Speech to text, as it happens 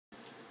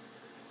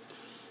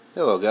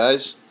Hello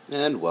guys,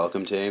 and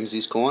welcome to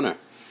Amesie's Corner.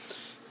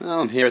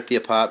 Well, I'm here at the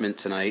apartment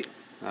tonight.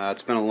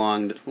 It's been a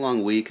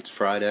long week. It's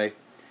Friday.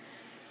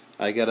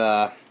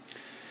 I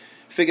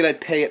figured I'd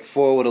pay it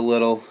forward a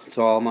little to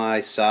all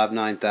my Saab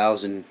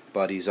 9000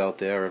 buddies out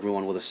there,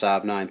 everyone with a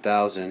Saab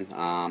 9000.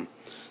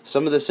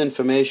 Some of this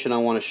information I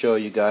want to show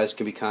you guys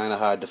can be kind of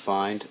hard to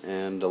find,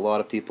 and a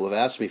lot of people have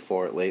asked me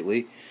for it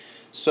lately.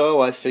 So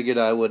I figured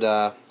I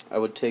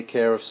would take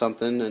care of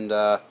something and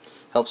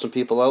help some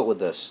people out with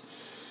this.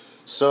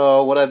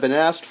 So what I've been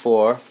asked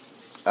for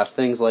are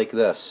things like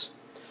this.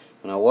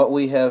 Now what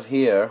we have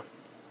here,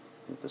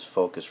 let this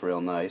focus real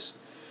nice.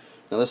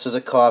 Now this is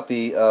a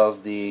copy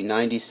of the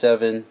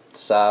 97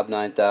 Saab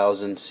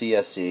 9000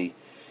 CSE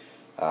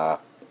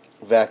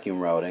vacuum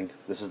routing.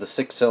 This is the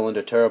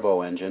 6-cylinder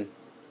turbo engine.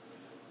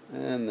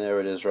 And there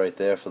it is right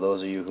there for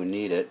those of you who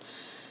need it.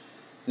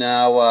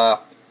 Now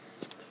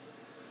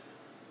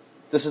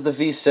this is the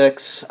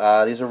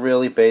V6. These are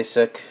really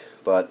basic,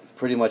 but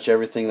pretty much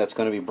everything that's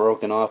going to be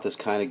broken off, this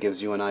kind of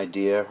gives you an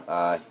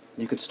idea.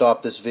 You can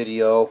stop this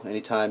video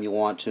anytime you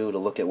want to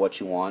look at what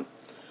you want.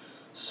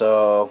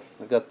 So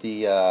I've got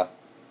there's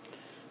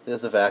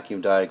the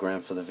vacuum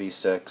diagram for the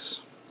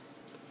V6,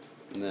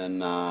 and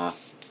then I've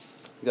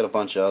got a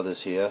bunch of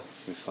others here.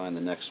 Let me find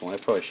the next one. I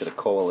probably should have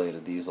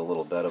collated these a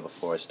little better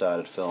before I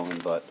started filming,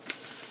 but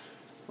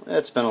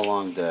it's been a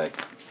long day.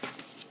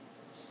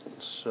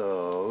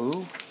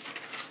 So,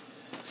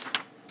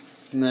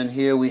 and then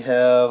here we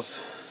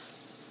have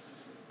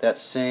that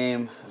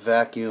same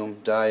vacuum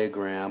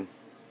diagram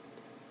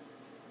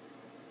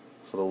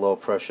for the low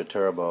pressure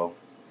turbo,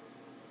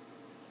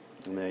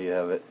 and there you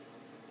have it.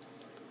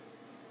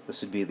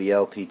 This would be the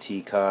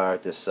LPT car.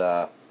 This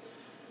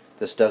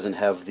doesn't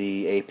have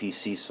the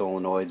APC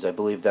solenoids. I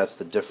believe that's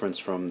the difference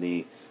from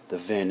the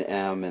VIN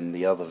M and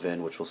the other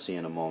VIN, which we'll see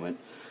in a moment.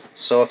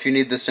 So if you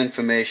need this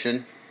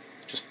information,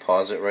 just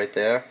pause it right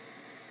there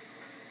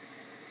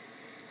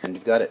and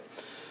you've got it.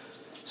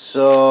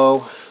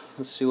 So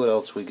let's see what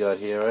else we got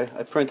here.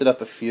 I printed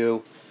up a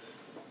few.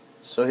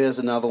 So here's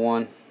another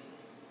one.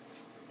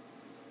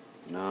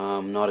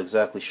 I'm not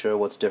exactly sure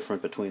what's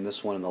different between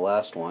this one and the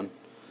last one,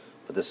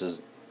 but this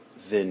is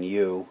VIN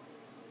U.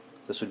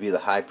 This would be the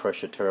high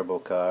pressure turbo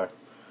car.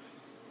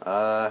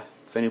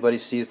 If anybody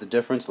sees the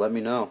difference, let me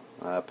know.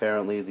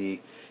 Apparently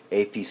the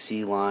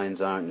APC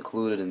lines aren't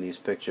included in these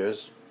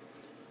pictures,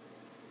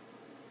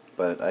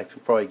 but I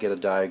could probably get a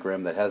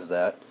diagram that has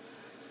that.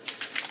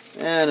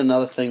 And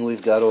another thing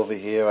we've got over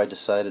here I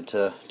decided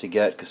to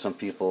get, because I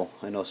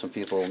know some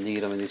people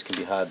need them and these can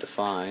be hard to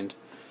find,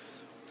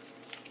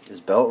 is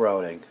belt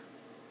routing.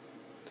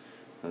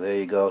 Now there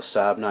you go,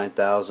 Saab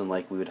 9000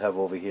 like we would have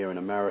over here in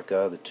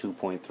America, the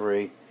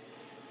 2.3.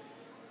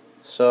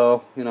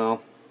 So,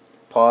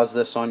 pause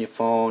this on your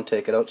phone,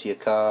 take it out to your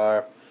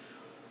car,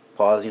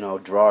 pause,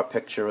 draw a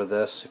picture of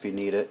this if you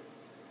need it.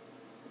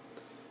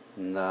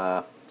 And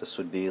this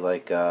would be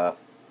like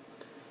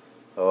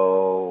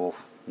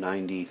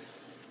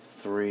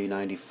 93,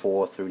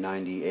 94 through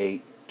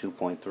 98,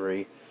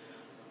 2.3.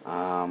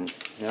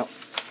 Yep.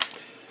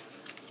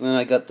 And then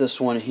I got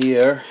this one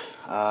here.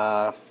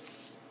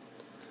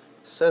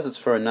 Says it's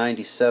for a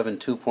 97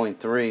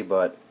 2.3,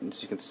 but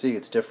as you can see,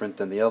 it's different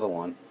than the other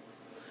one.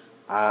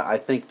 I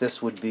think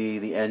this would be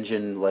the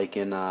engine like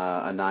in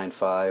a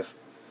 9.5.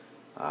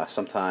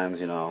 Sometimes,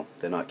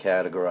 they're not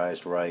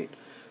categorized right.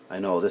 I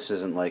know this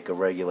isn't like a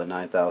regular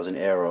 9000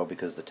 Aero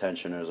because the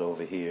tensioner's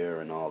over here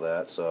and all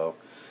that. So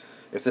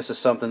if this is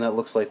something that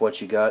looks like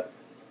what you got,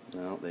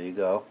 well, there you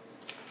go.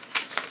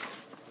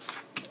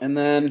 And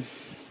then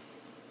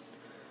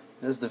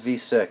there's the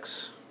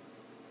V6.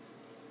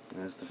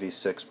 There's the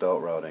V6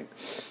 belt routing.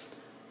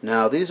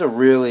 Now these are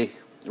really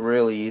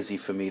easy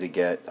for me to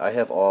get. I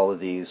have all of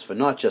these for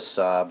not just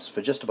Saabs,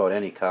 for just about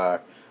any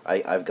car.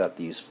 I've got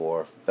these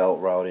for belt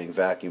routing,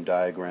 vacuum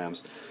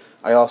diagrams.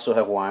 I also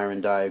have wiring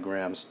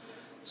diagrams.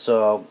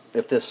 So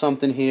if there's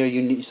something here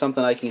you need,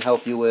 something I can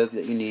help you with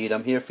that you need,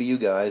 I'm here for you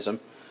guys. I'm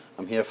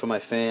here for my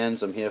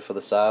fans. I'm here for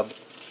the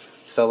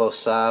fellow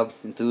Saab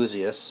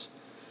enthusiasts.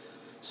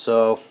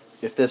 So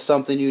if there's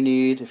something you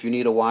need, if you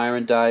need a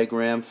wiring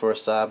diagram for a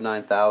Saab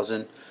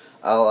 9000,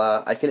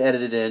 I can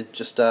edit it in.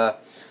 Just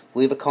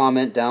leave a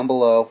comment down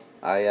below.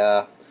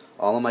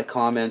 All of my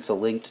comments are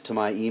linked to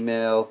my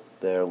email.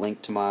 They're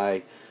linked to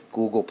my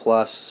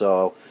Google+.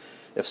 So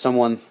if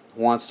someone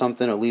wants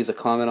something or leaves a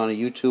comment on a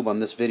YouTube on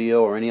this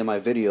video or any of my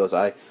videos,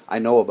 I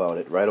know about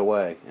it right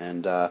away.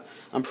 And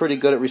I'm pretty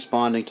good at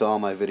responding to all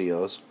my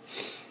videos.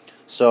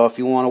 So if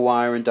you want a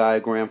wiring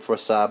diagram for a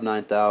Saab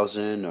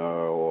 9000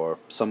 or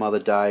some other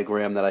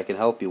diagram that I can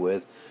help you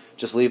with,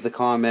 just leave the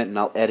comment and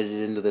I'll edit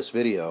it into this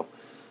video.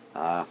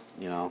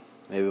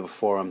 Maybe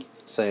before I'm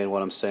saying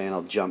what I'm saying,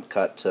 I'll jump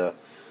cut to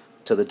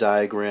the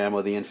diagram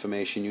or the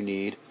information you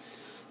need.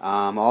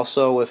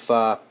 Also,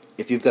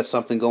 if you've got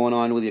something going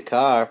on with your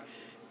car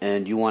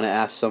and you want to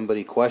ask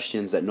somebody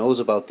questions that knows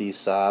about these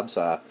Saabs,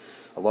 a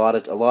lot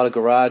of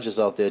garages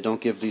out there don't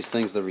give these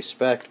things the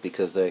respect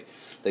because they're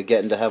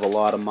getting to have a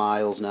lot of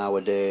miles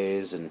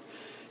nowadays, and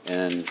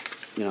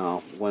you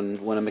know, when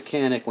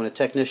a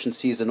technician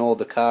sees an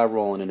older car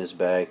rolling in his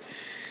bay,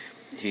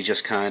 he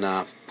just kind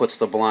of puts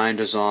the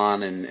blinders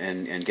on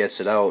and gets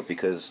it out,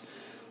 because,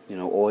 you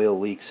know, oil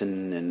leaks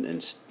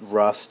and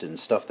rust and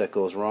stuff that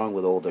goes wrong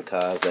with older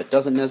cars that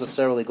doesn't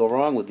necessarily go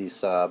wrong with these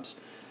Saabs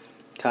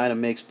kind of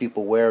makes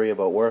people wary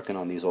about working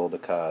on these older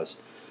cars.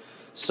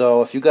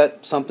 So if you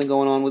got something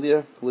going on with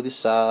your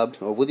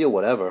Saab, or with your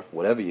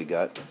whatever you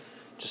got,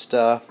 just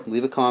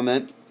leave a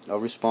comment. I'll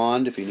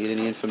respond. If you need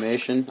any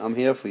information, I'm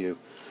here for you.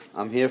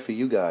 I'm here for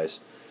you guys.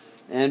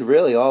 And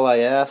really, all I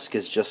ask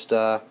is just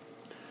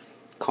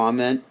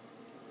comment,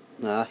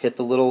 hit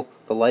the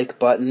like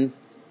button,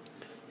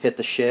 hit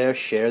the share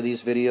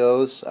these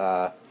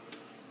videos,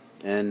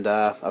 and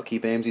I'll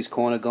keep Amesie's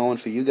Corner going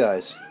for you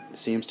guys. It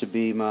seems to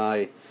be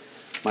my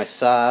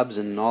Saabs,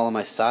 and all of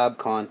my Saab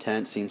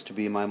content seems to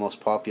be my most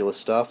popular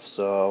stuff,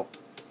 so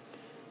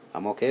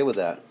I'm okay with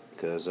that,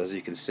 because as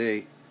you can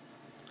see,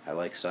 I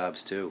like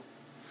Saabs too.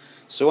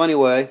 So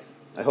anyway,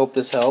 I hope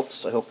this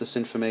helps. I hope this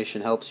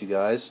information helps you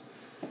guys.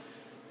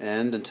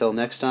 And until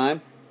next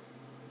time,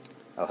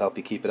 I'll help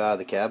you keep it out of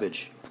the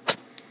cabbage.